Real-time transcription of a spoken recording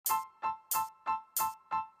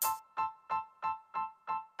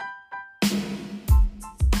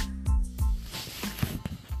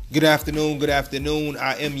Good afternoon. Good afternoon.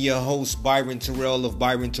 I am your host, Byron Terrell of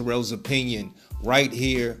Byron Terrell's Opinion, right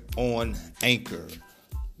here on Anchor.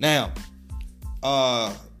 Now,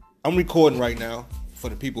 I'm recording right now. For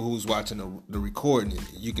the people who's watching the recording,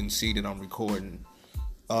 you can see that I'm recording.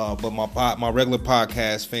 But my regular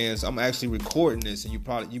podcast fans, I'm actually recording this, and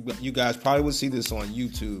you guys probably would see this on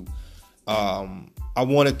YouTube. I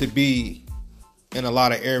want it to be in a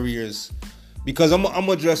lot of areas because I'm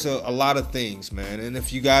gonna address a lot of things, man. And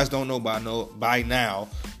if you guys don't know by now,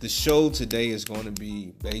 the show today is going to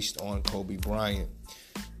be based on Kobe Bryant,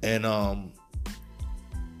 and I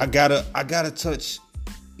gotta touch.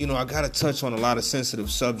 I got to touch on a lot of sensitive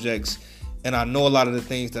subjects, and I know a lot of the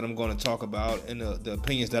things that I'm going to talk about and the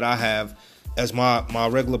opinions that I have, as my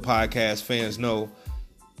regular podcast fans know,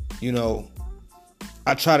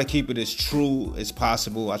 I try to keep it as true as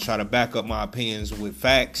possible. I try to back up my opinions with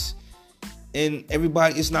facts, and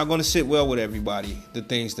it's not going to sit well with everybody, the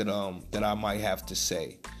things that I might have to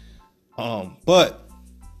say. But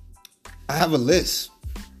I have a list.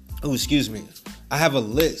 Oh, excuse me. I have a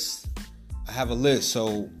list.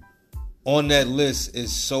 So on that list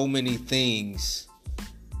is so many things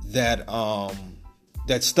that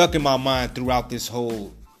that stuck in my mind throughout this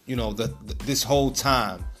whole, this whole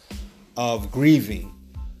time of grieving.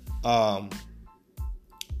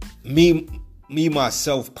 Me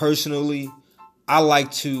myself personally, I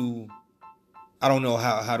don't know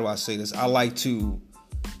how do I say this? I like to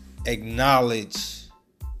acknowledge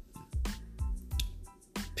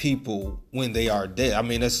people when they are dead. I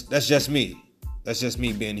mean, that's just me. That's just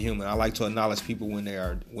me being human. I like to acknowledge people when they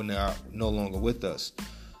are no longer with us.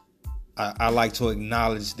 I like to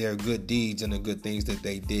acknowledge their good deeds and the good things that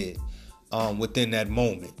they did within that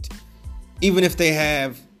moment. Even if they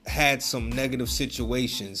have had some negative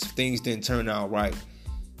situations, things didn't turn out right,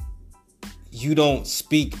 you don't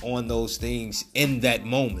speak on those things in that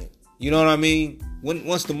moment. You know what I mean?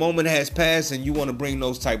 Once the moment has passed and you want to bring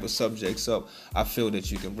those type of subjects up, I feel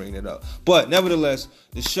that you can bring it up. But nevertheless,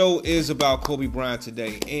 the show is about Kobe Bryant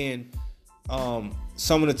today, and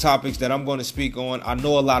some of the topics that I'm going to speak on, I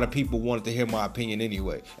know a lot of people wanted to hear my opinion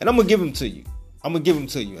anyway, and I'm going to give them to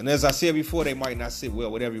you. And as I said before, they might not sit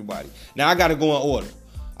well with everybody. Now, I got to go in order.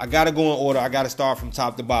 I got to start from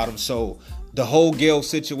top to bottom. So the whole Gayle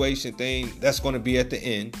situation thing, that's going to be at the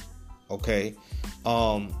end. Okay.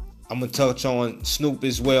 I'm going to touch on Snoop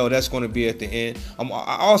as well. That's going to be at the end.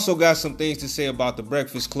 I also got some things to say about the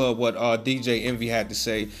Breakfast Club, what DJ Envy had to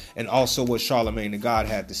say, and also what Charlamagne the God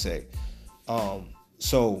had to say.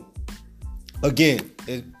 So, again,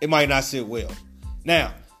 it might not sit well.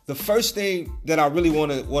 Now, the first thing that I really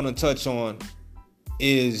want to touch on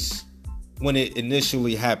is when it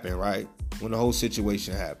initially happened, right? When the whole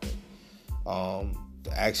situation happened.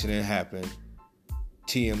 The accident happened.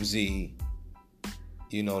 TMZ.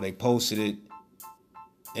 They posted it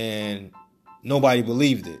and nobody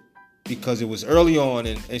believed it because it was early on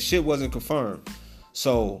and shit wasn't confirmed.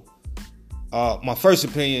 So my first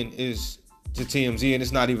opinion is to TMZ, and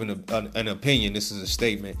it's not even an opinion. This is a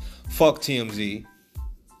statement. Fuck TMZ.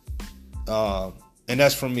 And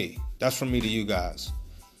that's from me. That's from me to you guys.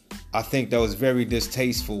 I think that was very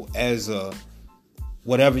distasteful as a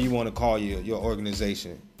whatever you want to call your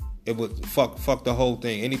organization. It would fuck the whole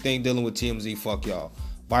thing. Anything dealing with TMZ, fuck y'all.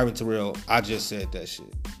 Byron Terrell, I just said that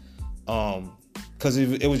shit. Because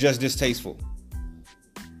it was just distasteful.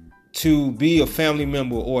 To be a family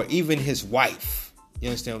member or even his wife, you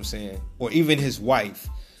understand what I'm saying? Or even his wife,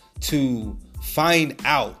 to find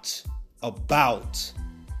out about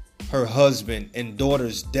her husband and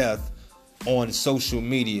daughter's death on social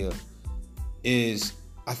media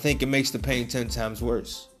I think it makes the pain 10 times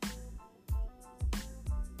worse.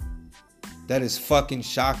 That is fucking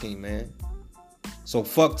shocking, man. So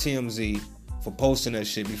fuck TMZ for posting that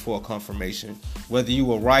shit before confirmation. Whether you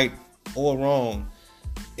were right or wrong,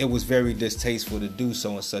 it was very distasteful to do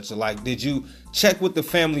so in such a like. Did you check with the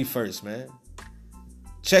family first, man?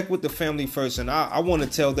 Check with the family first. And I want to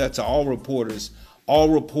tell that to all reporters, all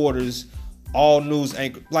news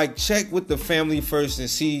anchors. Like, check with the family first and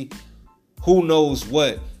see who knows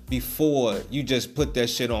what before you just put that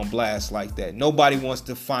shit on blast like that. Nobody wants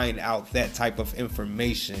to find out that type of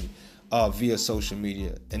information via social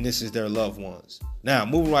media, and this is their loved ones. Now,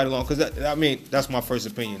 moving right along, because that's my first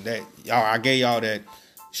opinion. That I gave y'all that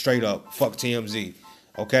straight up. Fuck TMZ.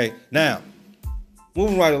 Okay. Now,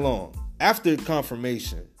 moving right along. After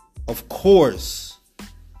confirmation, of course,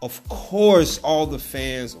 all the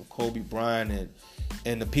fans of Kobe Bryant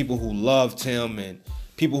and the people who loved him and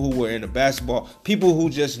people who were into basketball, people who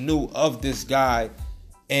just knew of this guy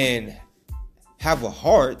and have a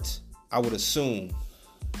heart, I would assume,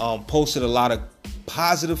 posted a lot of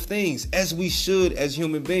positive things, as we should as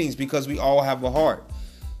human beings, because we all have a heart.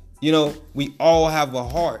 You know, we all have a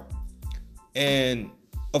heart. And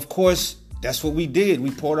of course, that's what we did. We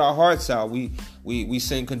poured our hearts out. We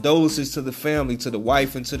sent condolences to the family, to the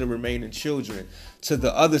wife, and to the remaining children, to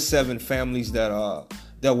the other 7 families that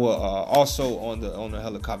were also on the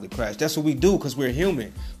helicopter crash. That's what we do, because we're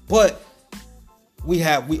human. But we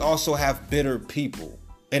also have bitter people,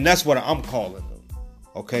 and that's what I'm calling them.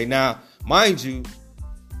 Okay, now mind you,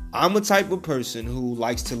 I'm a type of person who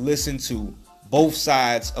likes to listen to both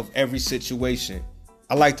sides of every situation.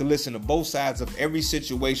 I like to listen to both sides of every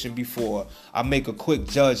situation before I make a quick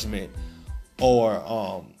judgment or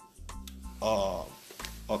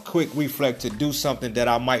a quick reflect to do something that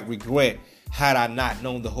I might regret had I not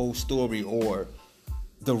known the whole story or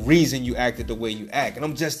the reason you acted the way you act. And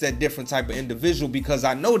I'm just that different type of individual, because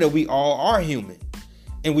I know that we all are human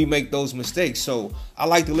and we make those mistakes. So I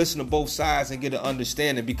like to listen to both sides and get an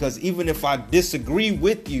understanding, because even if I disagree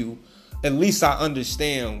with you, at least I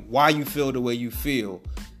understand why you feel the way you feel.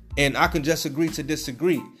 And I can just agree to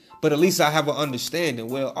disagree, but at least I have an understanding.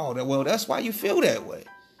 Well, that's why you feel that way.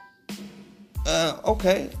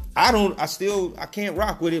 Okay. I can't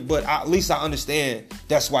rock with it, but at least I understand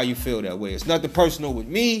that's why you feel that way. It's nothing personal with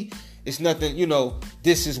me. It's nothing,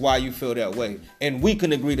 this is why you feel that way. And we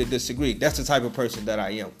can agree to disagree. That's the type of person that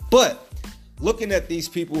I am. But looking at these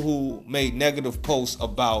people who made negative posts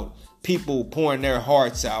about people pouring their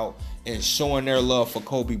hearts out and showing their love for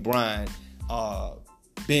Kobe Bryant,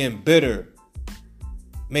 being bitter,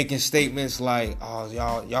 making statements like, "Oh,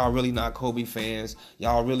 y'all really not Kobe fans.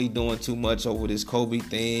 Y'all really doing too much over this Kobe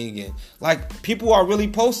thing." And like, people are really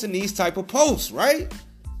posting these type of posts, right?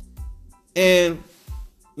 And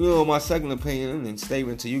my second opinion and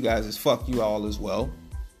statement to you guys is fuck you all as well.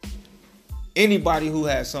 Anybody who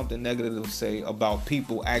has something negative to say about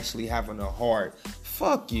people actually having a heart,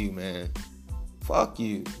 fuck you, man. Fuck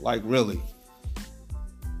you. Like, really.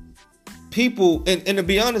 People, and to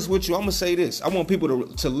be honest with you, I'm going to say this. I want people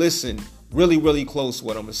to listen really, really close to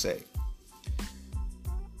what I'm going to say.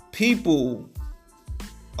 People,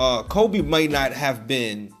 Kobe may not have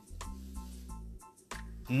been,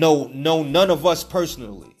 none of us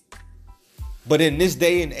personally. But in this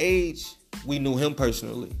day and age, we knew him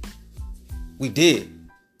personally. We did.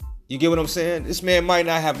 You get what I'm saying? This man might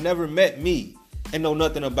not have never met me and know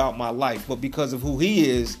nothing about my life, but because of who he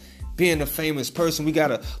is, being a famous person, we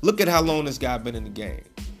gotta look at how long this guy been in the game,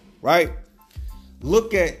 right?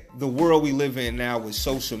 Look at the world we live in now with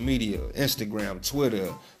social media, Instagram,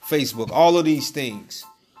 Twitter, Facebook, all of these things.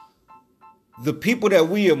 The people that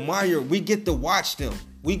we admire, we get to watch them.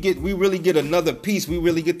 We really get another piece. We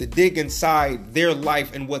really get to dig inside their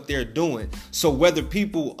life and what they're doing. So whether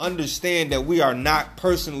people understand that we are not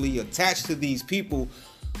personally attached to these people,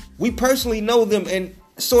 we personally know them, and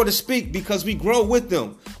so to speak, because we grow with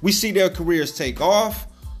them. We see their careers take off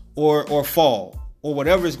or fall or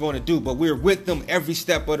whatever it's going to do, but we're with them every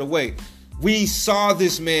step of the way. We saw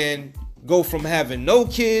this man go from having no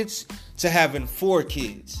kids to having 4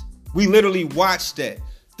 kids. We literally watched that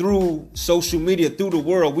through social media, through the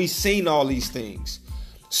world. We've seen all these things.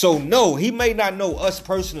 So no, he may not know us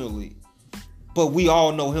personally, but we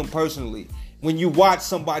all know him personally. When you watch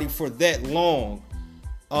somebody for that long,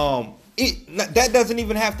 that doesn't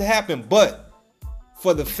even have to happen. But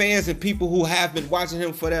for the fans and people who have been watching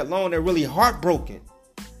him for that long, they're really heartbroken,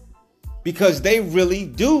 because they really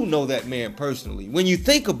do know that man personally. When you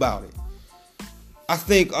think about it, I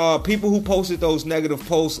think people who posted those negative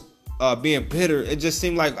posts being bitter, it just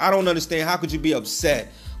seemed like, I don't understand, how could you be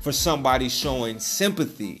upset for somebody showing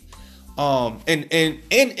sympathy and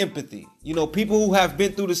empathy? People who have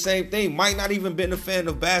been through the same thing, might not even been a fan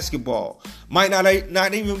of basketball, might not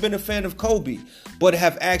even been a fan of Kobe, but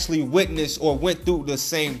have actually witnessed or went through the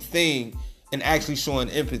same thing and actually showing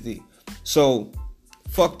empathy. So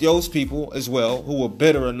fuck those people as well who were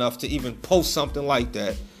bitter enough to even post something like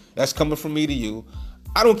that. That's coming from me to you.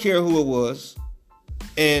 I don't care who it was.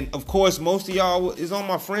 And of course, most of y'all is on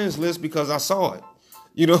my friends list because I saw it.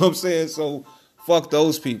 You know what I'm saying? So fuck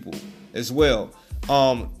those people as well.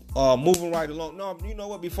 Moving right along. No, you know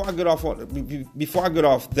what? Before I get off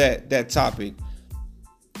that topic,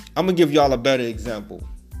 I'm gonna give y'all a better example,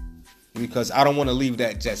 because I don't want to leave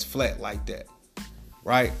that just flat like that.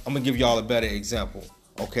 Right? I'm gonna give y'all a better example.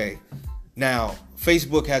 Okay. Now,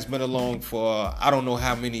 Facebook has been along for I don't know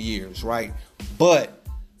how many years, right? But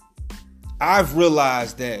I've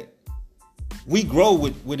realized that we grow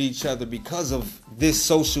with each other because of this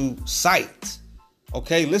social site.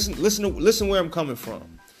 Okay, listen where I'm coming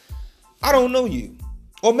from. I don't know you.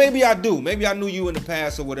 Or maybe I do. Maybe I knew you in the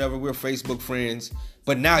past or whatever. We're Facebook friends.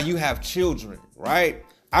 But now you have children, right?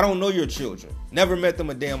 I don't know your children. Never met them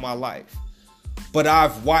a day in my life. But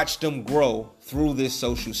I've watched them grow through this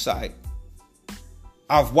social site.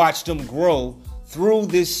 I've watched them grow through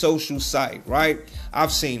this social site, right?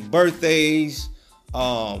 I've seen birthdays,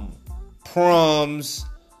 proms,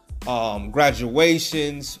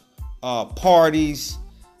 graduations, parties.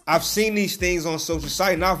 I've seen these things on social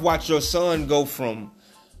site, and I've watched your son go from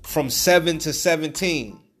 7 to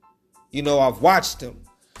 17. You know, I've watched him.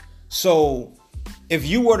 So if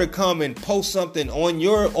you were to come and post something on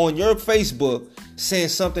your Facebook saying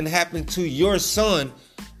something happened to your son,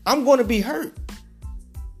 I'm going to be hurt.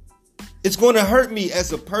 It's going to hurt me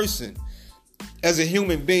as a person, as a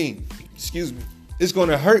human being. Excuse me. It's going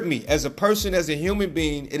to hurt me as a person, as a human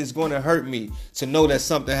being. It is going to hurt me to know that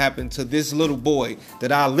something happened to this little boy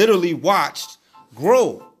that I literally watched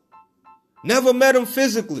grow. Never met him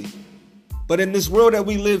physically. But in this world that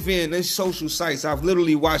we live in, these social sites, I've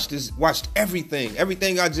literally watched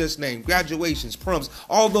everything I just named, graduations, proms,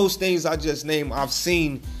 all those things I just named. I've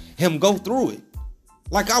seen him go through it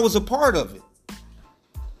like I was a part of it.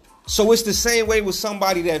 So it's the same way with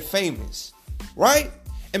somebody that famous, right?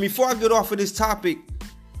 And before I get off of this topic,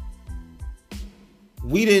 I'm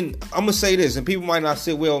going to say this, and people might not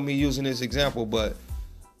sit well with me using this example, but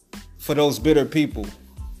for those bitter people,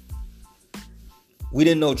 we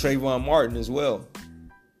didn't know Trayvon Martin as well.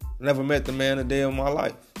 Never met the man a day of my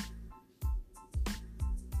life.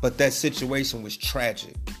 But that situation was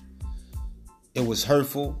tragic. It was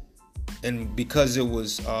hurtful. And because it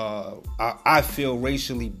was, I feel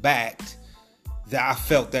racially backed, that I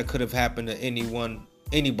felt that could have happened to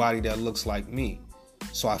anybody that looks like me.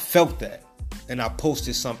 So I felt that. And I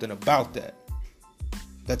posted something about that.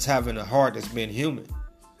 That's having a heart that's been human.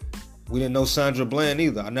 We didn't know Sandra Bland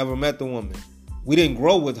either. I never met the woman. We didn't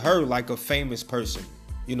grow with her like a famous person.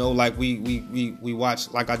 You know, like we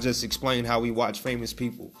watch, like I just explained how we watch famous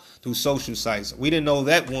people through social sites. We didn't know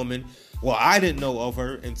that woman. Well, I didn't know of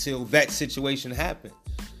her until that situation happened.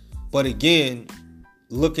 But again,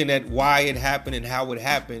 looking at why it happened and how it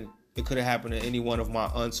happened, it could have happened to any one of my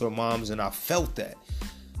aunts or moms, and I felt that.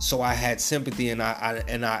 So I had sympathy, and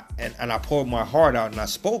I poured my heart out, and I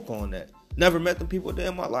spoke on that. Never met the people there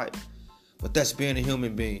in my life, but that's being a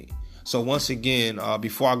human being. So once again,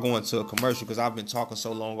 before I go into a commercial, because I've been talking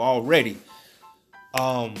so long already,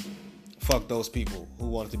 fuck those people who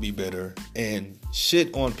want to be bitter and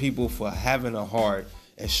shit on people for having a heart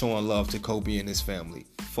and showing love to Kobe and his family.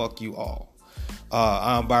 Fuck you all.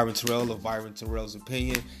 I'm Byron Terrell of Byron Terrell's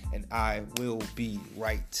Opinion, and I will be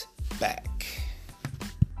right back.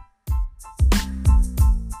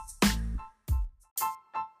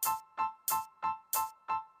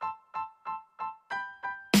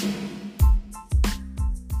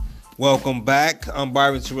 Welcome back. I'm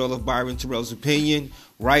Byron Terrell of Byron Terrell's Opinion,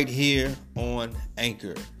 right here on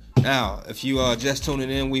Anchor. Now, if you are just tuning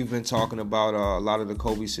in, we've been talking about a lot of the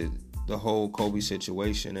whole Kobe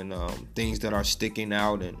situation and things that are sticking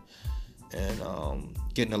out and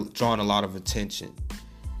drawing a lot of attention.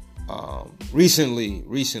 Recently,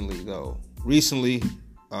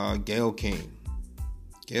 Gayle King.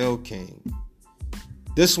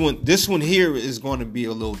 This one here is going to be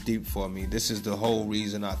a little deep for me. This is the whole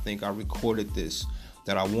reason I think I recorded this,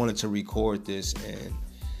 that I wanted to record this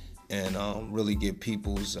and really get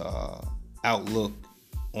people's outlook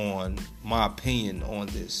on my opinion on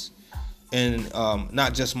this. And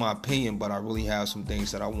not just my opinion, but I really have some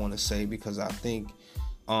things that I want to say, because I think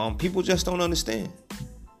people just don't understand.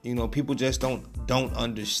 You know, people just don't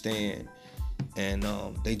understand, and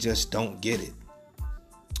they just don't get it.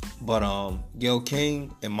 But Gayle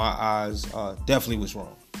King, in my eyes, definitely was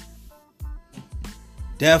wrong.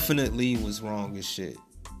 Definitely was wrong as shit.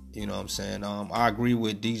 You know what I'm saying? I agree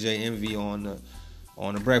with DJ Envy on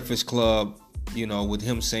the Breakfast Club, you know, with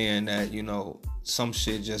him saying that, you know, some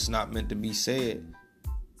shit just not meant to be said.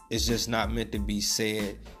 It's just not meant to be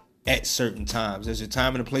said at certain times. There's a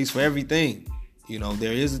time and a place for everything. You know,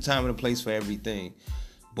 there is a time and a place for everything.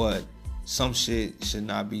 But some shit should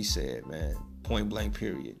not be said, man. Point blank,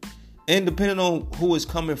 period. And depending on who it's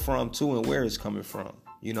coming from too, and where it's coming from,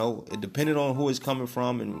 you know, it depended on who it's coming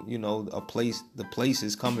from, and you know, the place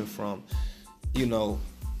is coming from, you know,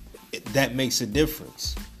 that makes a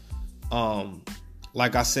difference.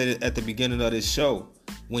 Like I said at the beginning of this show,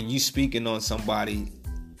 when you speaking on somebody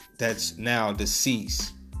that's now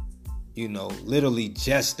deceased, you know, literally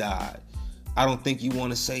just died, I don't think you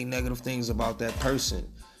want to say negative things about that person,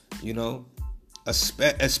 you know.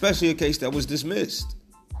 Especially a case that was dismissed.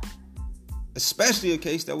 especially a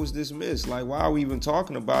case that was dismissed. Like, why are we even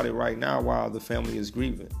talking about it right now while the family is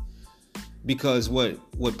grieving? Because what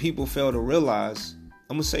people fail to realize,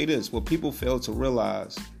 I'm going to say this, what people fail to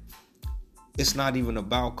realize, it's not even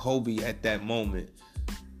about Kobe at that moment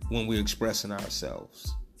when we're expressing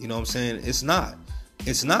ourselves. You know what I'm saying? It's not.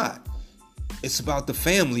 It's not. It's about the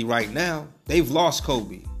family right now. They've lost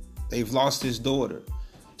Kobe. They've lost his daughter.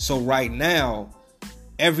 So right now,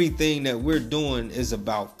 everything that we're doing is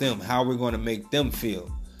about them, how we're going to make them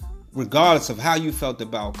feel. Regardless of how you felt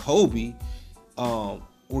about Kobe,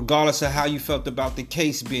 regardless of how you felt about the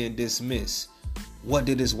case being dismissed, what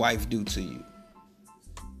did his wife do to you?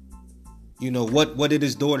 You know, what did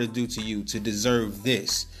his daughter do to you to deserve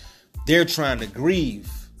this? They're trying to grieve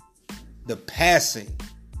the passing.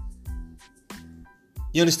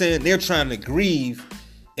 You understand? They're trying to grieve,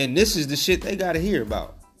 and this is the shit they got to hear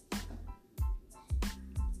about.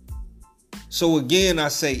 So again, I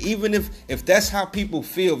say, even if that's how people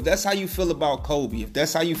feel, if that's how you feel about Kobe, if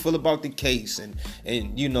that's how you feel about the case,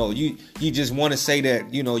 and you know, you just want to say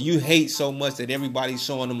that, you know, you hate so much that everybody's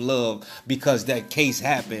showing them love because that case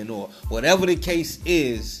happened, or whatever the case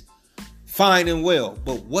is, fine and well.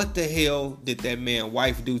 But what the hell did that man's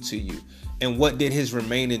wife do to you? And what did his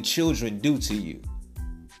remaining children do to you?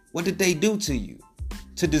 What did they do to you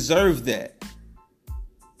to deserve that?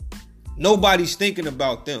 Nobody's thinking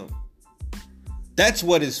about them. That's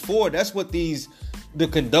what it's for. That's what the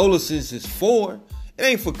condolences is for. It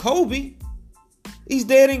ain't for Kobe. He's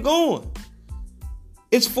dead and gone.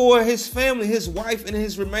 It's for his family, his wife, and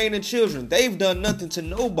his remaining children. They've done nothing to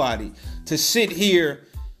nobody to sit here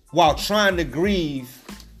while trying to grieve,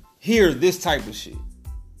 hear this type of shit.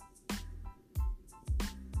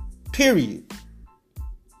 Period.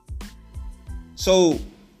 So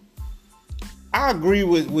I agree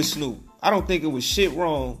with Snoop. I don't think it was shit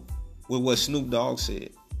wrong with what Snoop Dogg said.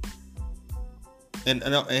 And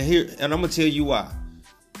I'm gonna tell you why.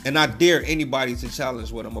 And I dare anybody to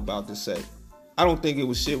challenge what I'm about to say. I don't think it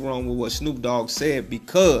was shit wrong with what Snoop Dogg said,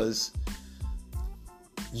 because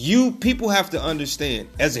people have to understand,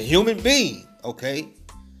 as a human being, okay?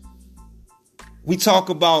 We talk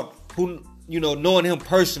about who, you know, knowing him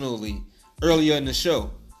personally earlier in the show.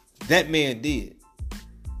 That man did.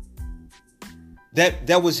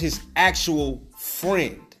 That was his actual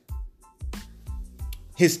friend.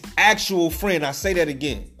 His actual friend. I say that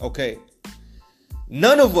again, okay?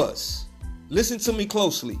 None of us, listen to me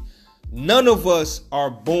closely, none of us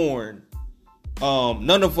are born,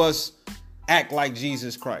 none of us act like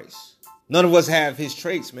Jesus Christ. None of us have his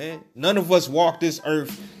traits, man. None of us walk this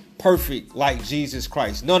earth perfect like Jesus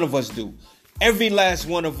Christ. None of us do. Every last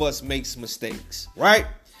one of us makes mistakes, right?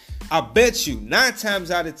 I bet you 9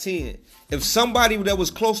 times out of 10, if somebody that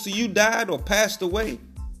was close to you died or passed away,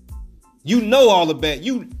 you know all the bad.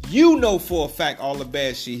 You know for a fact all the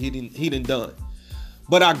bad shit he done done.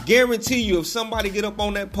 But I guarantee you, if somebody get up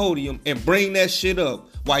on that podium and bring that shit up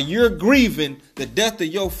while you're grieving the death of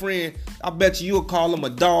your friend, I bet you'll call him a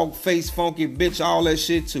dog face, funky bitch, all that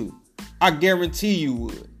shit too. I guarantee you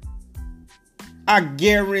would. I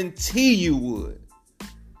guarantee you would.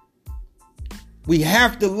 We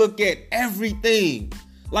have to look at everything.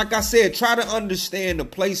 Like I said, try to understand the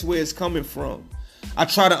place where it's coming from. I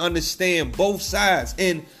try to understand both sides.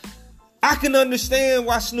 And I can understand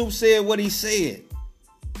why Snoop said what he said.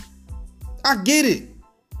 I get it.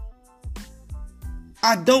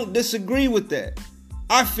 I don't disagree with that.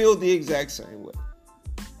 I feel the exact same way.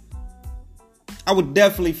 I would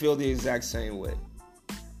definitely feel the exact same way.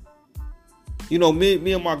 You know,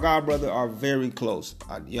 me and my god brother are very close.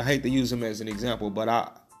 I hate to use him as an example,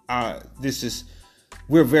 but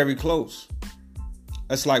we're very close.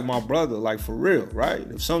 That's like my brother, like for real, right?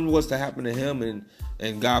 If something was to happen to him,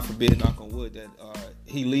 and God forbid, knock on wood, that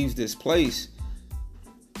he leaves this place,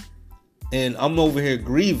 and I'm over here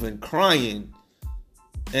grieving, crying,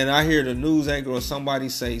 and I hear the news anchor or somebody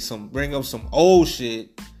bring up some old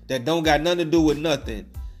shit that don't got nothing to do with nothing,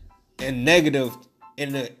 and negative,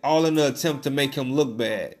 all in the attempt to make him look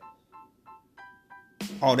bad.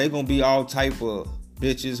 Oh, they gonna be all type of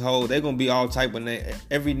bitches, hoes. They gonna be all type of name.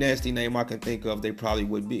 Every nasty name I can think of, they probably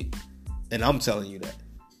would be. And I'm telling you that.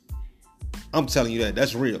 I'm telling you that.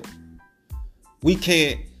 That's real. We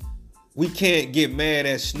can't get mad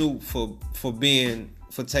at Snoop for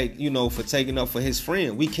taking up for his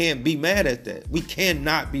friend. We can't be mad at that. We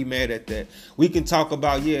cannot be mad at that. We can talk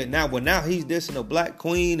about, now he's dissing a black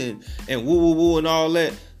queen and woo and all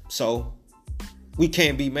that. So we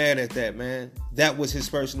can't be mad at that, man. That was his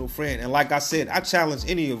personal friend. And like I said, I challenge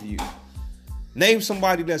any of you. Name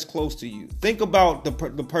somebody that's close to you. Think about the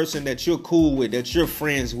person that you're cool with, that you're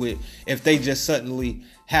friends with, if they just suddenly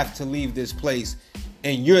have to leave this place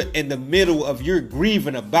and you're in the middle of you're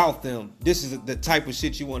grieving about them. This is the type of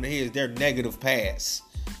shit you want to hear, is their negative past.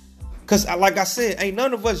 Because like I said, ain't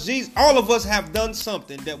none of us, all of us have done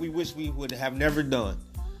something that we wish we would have never done.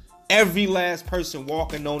 Every last person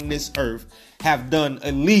walking on this earth have done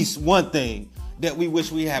at least one thing that we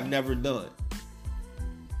wish we have never done.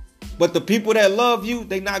 But the people that love you,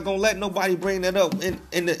 they not gonna let nobody bring that up in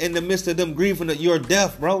the midst of them grieving at your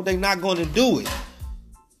death, bro. They not gonna do it.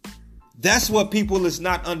 That's what people is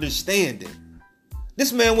not understanding.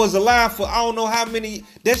 This man was alive for I don't know how many.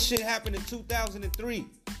 That shit happened in 2003.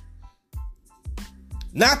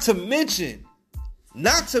 Not to mention,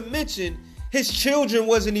 his children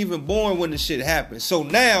wasn't even born when the shit happened. So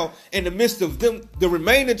now, in the midst of them, the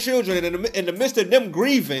remaining children, in the midst of them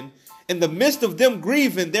grieving,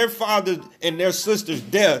 their father and their sister's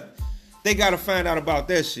death, they got to find out about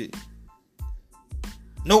that shit.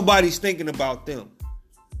 Nobody's thinking about them.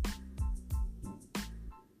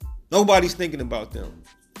 Nobody's thinking about them.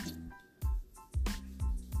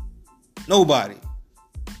 Nobody.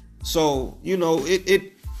 So, you know,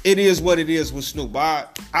 it is what it is with Snoop. I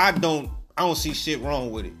don't see shit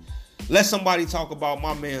wrong with it. Let somebody talk about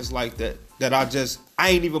my mans like that I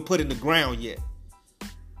ain't even put in the ground yet.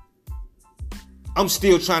 I'm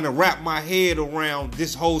still trying to wrap my head around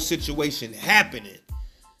this whole situation happening.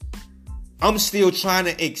 I'm still trying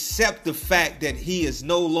to accept the fact that he is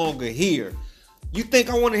no longer here. You think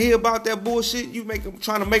I want to hear about that bullshit?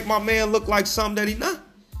 Trying to make my man look like something that he not?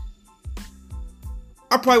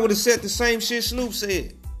 I probably would have said the same shit Snoop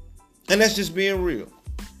said. And that's just being real.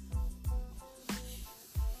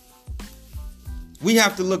 We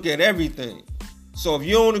have to look at everything. So if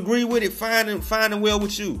you don't agree with it, fine and well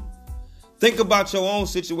with you. Think about your own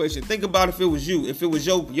situation. Think about if it was you, if it was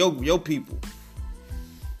your people,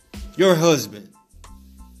 your husband,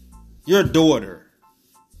 your daughter.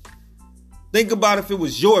 Think about if it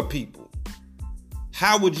was your people.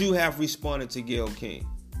 How would you have responded to Gayle King?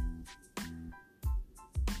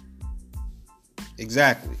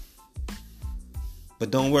 Exactly.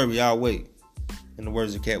 But don't worry, y'all wait. In the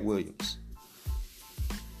words of Cat Williams.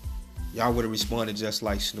 Y'all would have responded just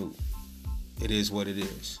like Snoop. It is what it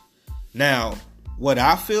is. Now, what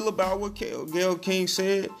I feel about what Gayle King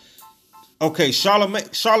said, okay,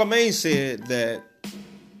 Charlamagne said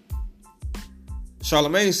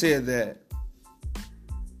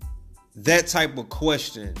that type of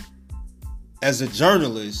question as a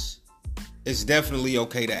journalist is definitely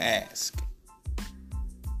okay to ask.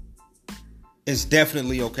 It's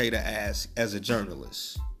definitely okay to ask as a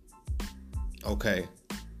journalist. Okay.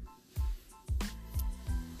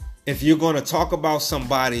 If you're going to talk about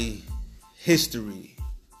somebody's history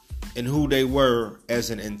and who they were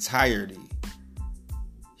as an entirety,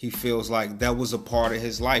 he feels like that was a part of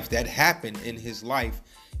his life that happened in his life.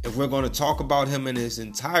 If we're going to talk about him in his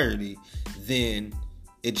entirety, then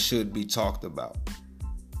it should be talked about.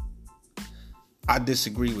 I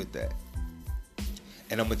disagree with that.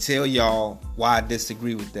 And I'm going to tell y'all why I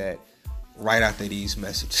disagree with that right after these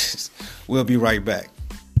messages. We'll be right back.